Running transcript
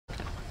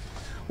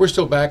We're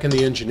still back in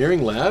the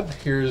engineering lab.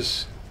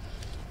 Here's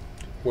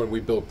when we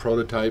build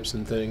prototypes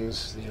and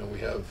things. You know, we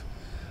have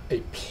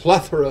a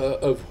plethora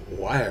of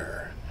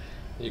wire.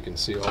 You can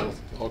see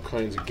all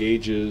kinds of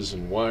gauges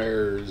and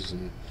wires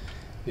and,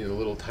 you know,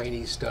 little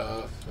tiny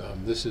stuff.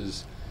 This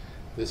is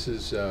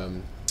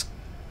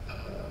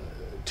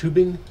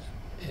tubing.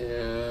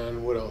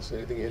 And what else?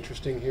 Anything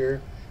interesting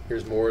here?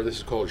 Here's more. This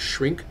is called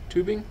shrink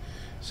tubing.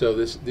 So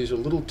these are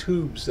little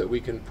tubes that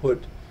we can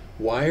put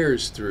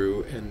wires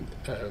through, and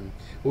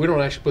we don't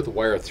actually put the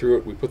wire through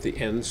it. We put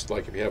the ends,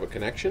 like if you have a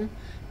connection,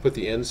 put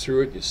the ends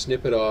through it, you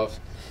snip it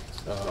off,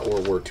 or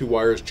where two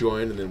wires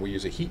join, and then we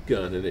use a heat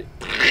gun, and it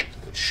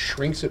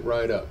shrinks it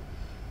right up.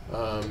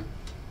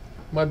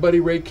 My buddy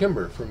Ray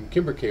Kimber from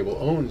Kimber Cable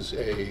owns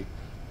a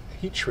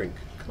heat shrink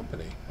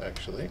company,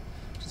 actually,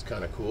 which is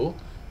kind of cool.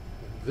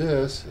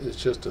 This is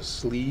just a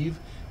sleeve.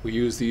 We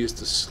use these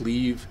to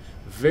sleeve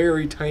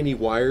very tiny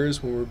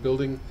wires when we're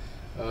building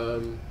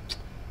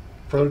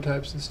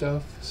prototypes and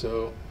stuff.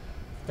 So,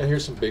 and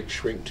here's some big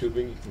shrink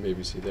tubing. You can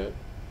maybe see that.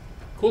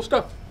 Cool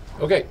stuff.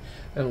 Okay,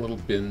 and little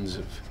bins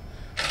of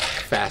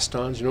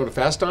fastons. You know what a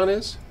faston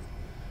is?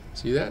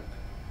 See that?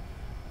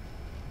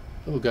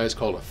 Little guy's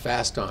called a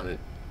faston. It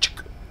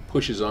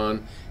pushes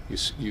on.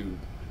 You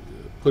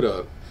put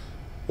a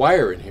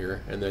wire in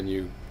here, and then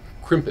you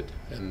crimp it,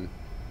 and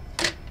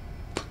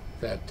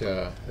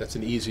that's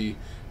an easy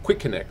quick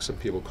connect. Some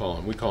people call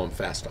them. We call them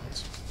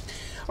fastons.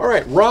 All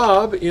right,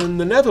 Rob in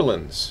the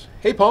Netherlands.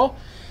 Hey, Paul.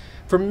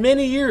 For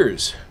many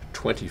years,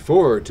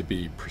 24 to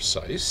be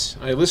precise,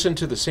 I listened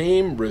to the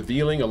same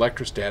revealing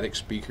electrostatic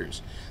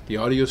speakers, the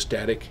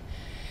Audiostatic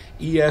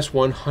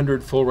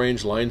ES100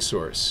 full-range line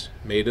source,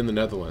 made in the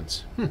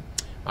Netherlands.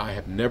 I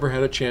have never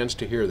had a chance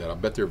to hear that. I'll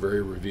bet they're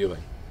very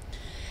revealing.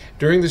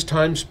 During this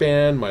time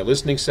span, my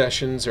listening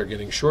sessions are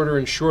getting shorter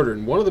and shorter,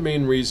 and one of the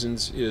main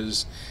reasons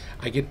is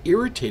I get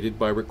irritated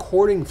by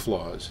recording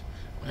flaws.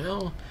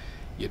 Well,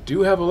 you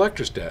do have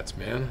electrostats,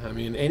 man. I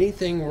mean,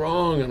 anything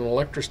wrong on an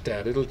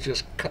electrostat, it'll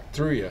just cut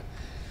through you.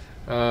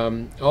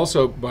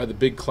 Also by the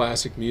big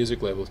classic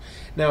music labels.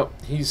 Now,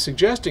 he's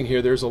suggesting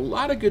here there's a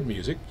lot of good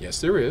music. Yes,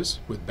 there is,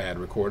 with bad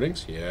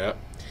recordings. Yeah.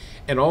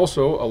 And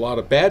also a lot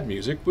of bad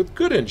music with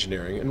good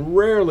engineering, and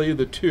rarely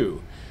the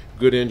two,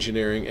 good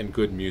engineering and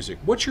good music.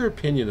 What's your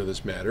opinion of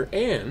this matter?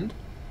 And,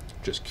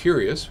 just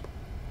curious,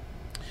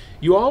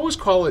 you always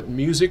call it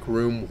Music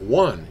Room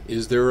 1.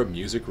 Is there a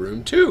Music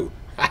Room 2?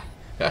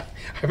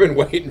 I've been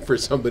waiting for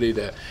somebody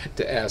to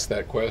ask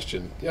that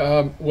question.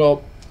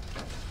 Well,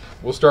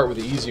 we'll start with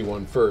the easy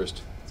one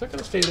first. Is that going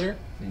to stay there?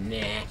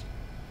 Nah.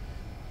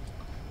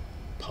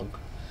 Punk.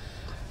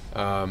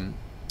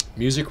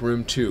 Music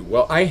Room 2.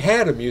 Well, I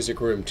had a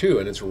Music Room 2,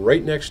 and it's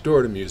right next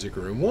door to Music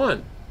Room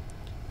 1.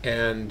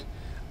 And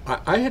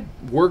I had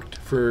worked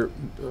for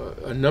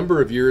a number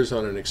of years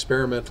on an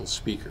experimental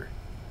speaker.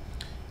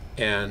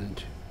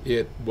 And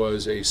it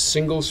was a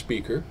single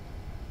speaker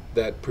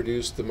that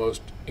produced the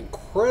most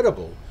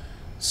incredible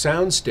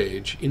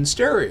soundstage in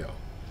stereo.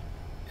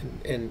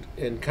 And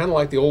kind of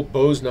like the old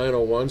Bose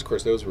 901s, of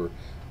course those were,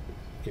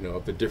 you know,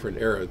 of a different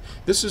era.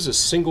 This is a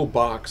single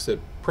box that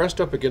pressed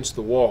up against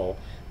the wall,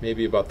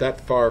 maybe about that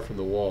far from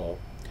the wall.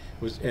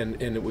 And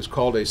it was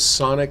called a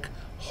sonic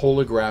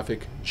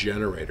holographic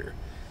generator.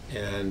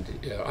 And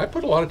I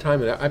put a lot of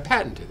time in it. I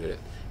patented it.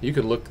 You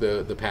can look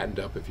the patent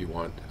up if you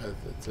want.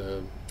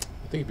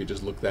 I think if you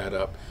just look that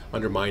up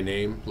under my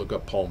name, look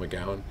up Paul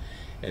McGowan,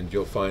 and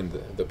you'll find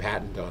the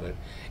patent on it.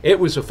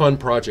 It was a fun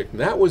project, and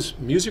that was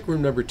Music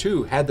Room number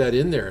 2, had that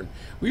in there. And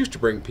we used to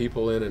bring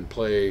people in and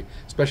play,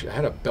 especially I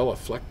had a Bella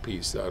Fleck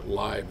piece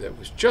live that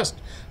was just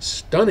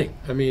stunning.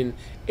 I mean,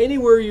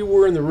 anywhere you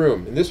were in the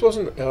room, and this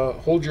wasn't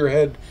hold your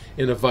head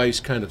in a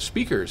vice kind of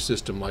speaker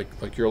system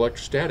like your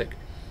electrostatic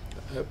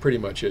pretty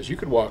much is. You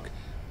could walk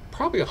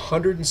probably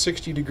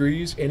 160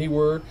 degrees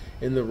anywhere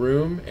in the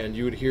room, and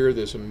you would hear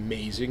this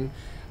amazing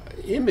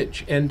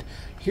image. And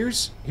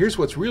here's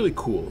what's really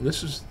cool, and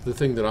this is the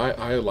thing that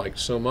I like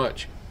so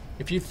much.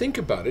 If you think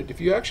about it, if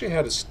you actually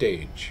had a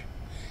stage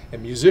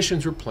and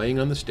musicians were playing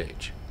on the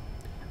stage,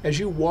 as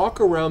you walk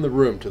around the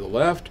room to the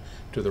left,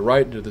 to the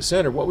right, and to the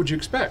center, what would you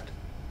expect?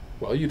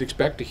 Well, you'd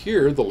expect to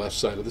hear the left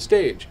side of the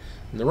stage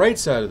and the right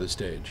side of the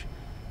stage.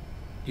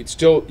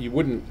 You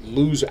wouldn't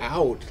lose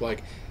out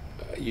like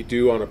you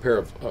do on a pair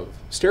of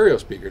stereo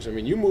speakers. I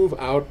mean, you move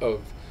out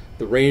of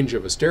the range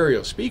of a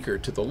stereo speaker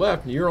to the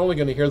left, and you're only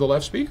going to hear the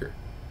left speaker.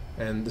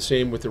 And the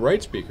same with the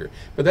right speaker.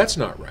 But that's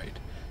not right.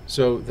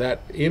 So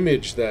that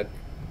image that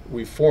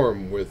we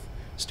form with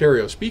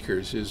stereo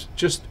speakers is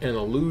just an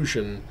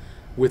illusion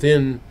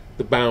within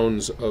the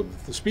bounds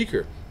of the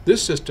speaker.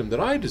 This system that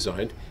I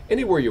designed,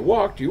 anywhere you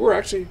walked, you were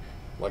actually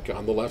like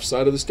on the left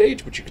side of the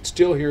stage, but you could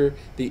still hear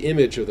the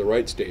image of the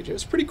right stage. It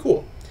was pretty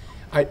cool.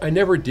 I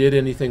never did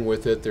anything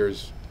with it.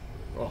 There's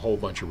a whole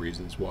bunch of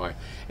reasons why.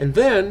 And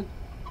then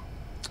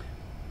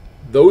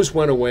those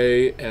went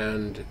away,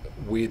 and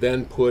we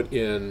then put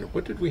in,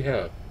 what did we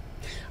have?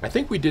 I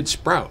think we did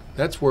Sprout.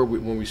 That's where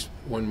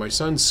when my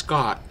son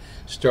Scott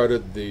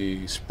started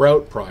the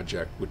Sprout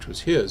project, which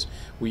was his,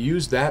 we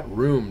used that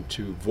room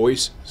to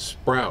voice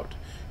Sprout,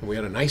 and we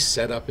had a nice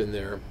setup in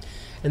there.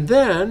 And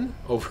then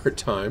over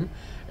time,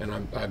 and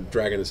I'm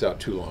dragging this out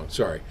too long.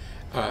 Sorry,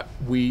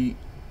 we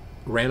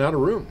ran out of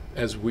room,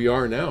 as we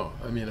are now.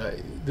 I mean,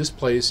 this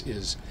place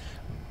is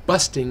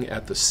busting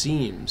at the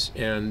seams,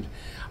 and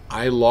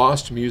I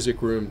lost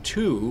Music Room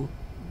 2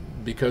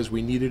 because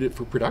we needed it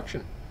for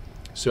production.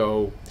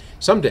 So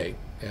someday,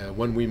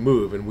 when we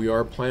move, and we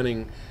are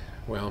planning,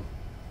 well,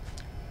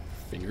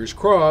 fingers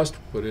crossed,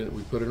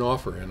 we put an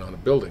offer in on a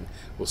building.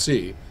 We'll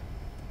see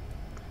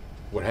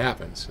what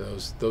happens.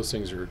 Those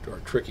things are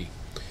tricky.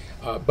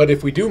 But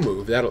if we do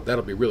move,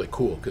 that'll be really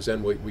cool, because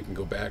then we can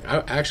go back.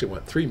 I actually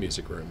want 3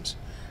 music rooms.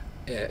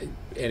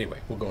 Anyway,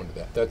 we'll go into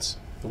that.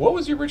 What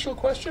was the original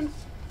question?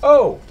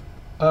 Oh,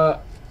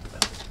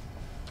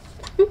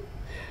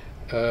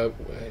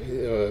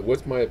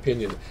 what's my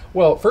opinion?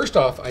 Well, first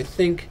off, I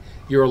think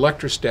your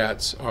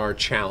electrostats are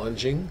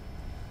challenging.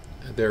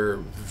 They're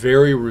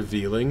very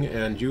revealing,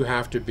 and you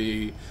have to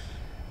be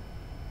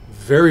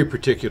very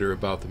particular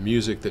about the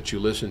music that you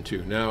listen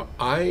to. Now,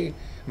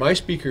 my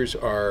speakers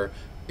are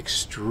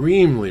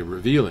extremely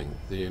revealing,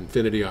 the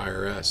Infinity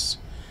IRS,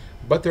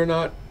 but they're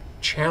not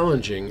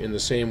challenging in the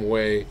same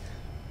way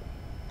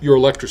your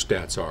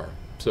electrostats are.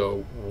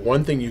 So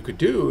one thing you could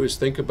do is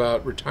think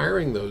about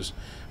retiring those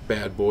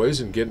bad boys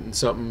and getting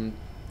something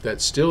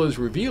that still is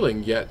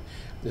revealing, yet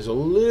is a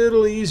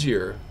little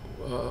easier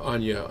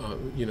on you,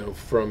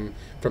 from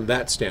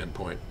that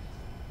standpoint.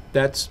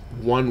 That's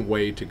one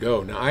way to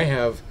go. Now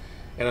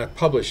and I've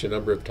published a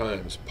number of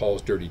times,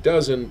 Paul's Dirty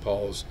Dozen,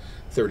 Paul's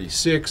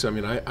 36. I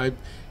mean,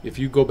 if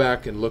you go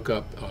back and look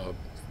up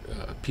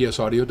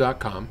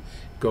psaudio.com,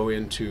 go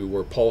into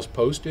where Paul's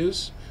post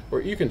is, or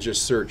you can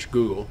just search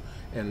Google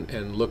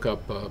and look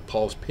up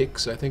Paul's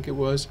Picks, I think it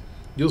was.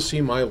 You'll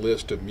see my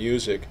list of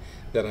music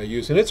that I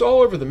use, and it's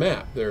all over the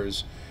map.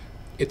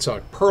 It's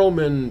a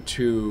Perlman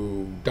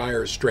to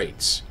Dire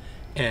Straits,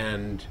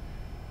 and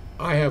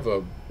I have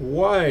a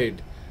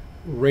wide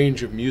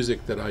range of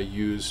music that I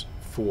use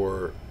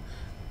for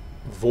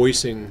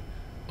voicing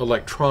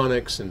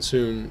electronics and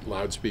soon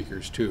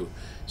loudspeakers too.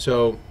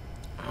 So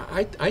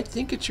I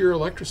think it's your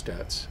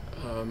electrostats.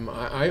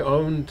 I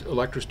owned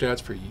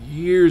electrostats for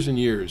years and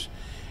years,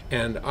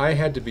 and I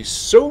had to be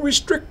so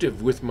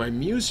restrictive with my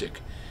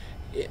music,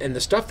 and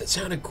the stuff that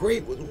sounded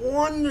great was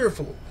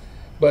wonderful,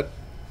 but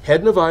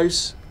head in a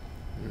vice,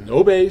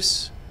 no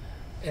bass,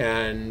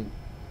 and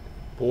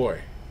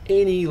boy,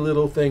 any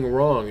little thing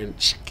wrong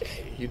and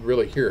you'd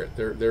really hear it.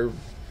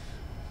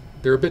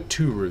 They're a bit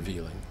too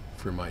revealing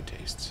for my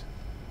tastes.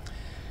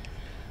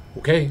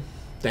 Okay,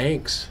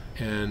 thanks,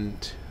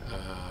 and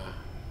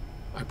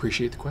I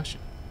appreciate the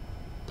question.